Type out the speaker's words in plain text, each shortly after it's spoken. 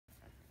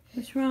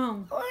What's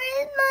wrong?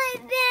 Where's my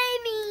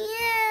baby?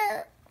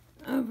 Yeah.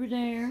 Over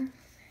there.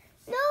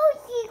 No,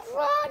 she's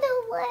run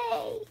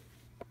away.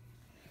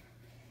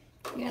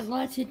 You got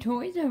lots of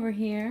toys over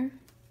here.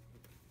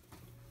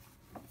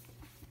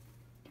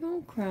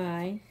 Don't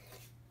cry.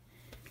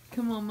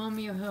 Come on,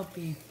 Mommy will help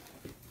you.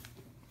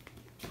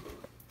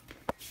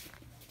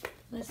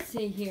 Let's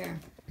see here.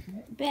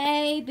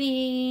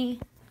 Baby.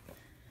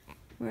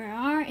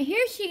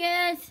 Here she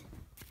is.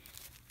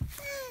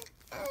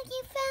 Oh,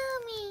 you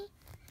found me.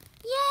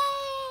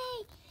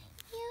 Yay!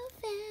 You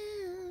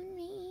found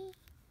me.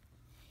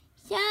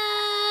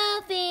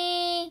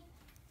 Sophie!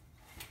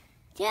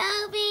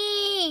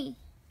 Sophie!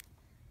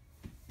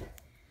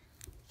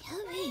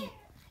 Sophie!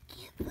 I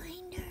can't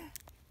find her.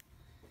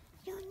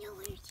 Don't know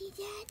where she's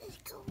at. Let's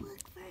go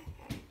look for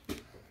her.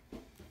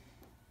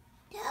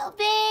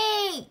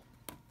 Sophie!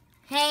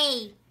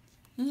 Hey!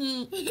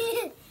 Oh,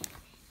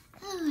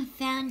 I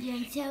found you.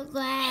 I'm so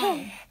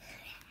glad.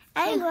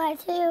 I'm glad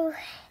too.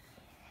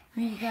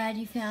 Are you glad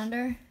you found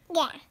her?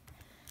 Yeah.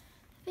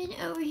 I've been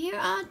over here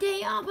all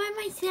day all by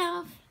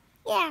myself.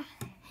 Yeah.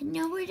 Had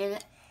nowhere to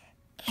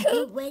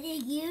go. What are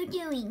you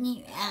doing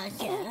here,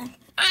 Elsa?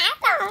 I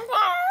don't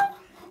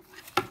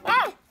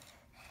know.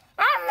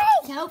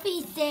 I'm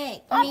Sophie's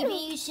sick. Maybe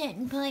you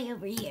shouldn't play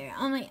over here.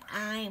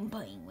 I'm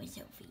playing with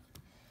Sophie.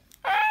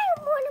 I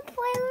want to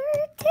play with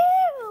her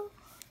too.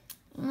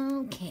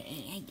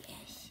 Okay, I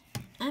guess.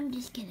 I'm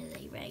just gonna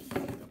lay right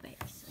here and go back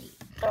to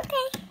sleep.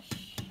 Okay.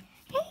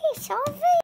 Hey, Sophie.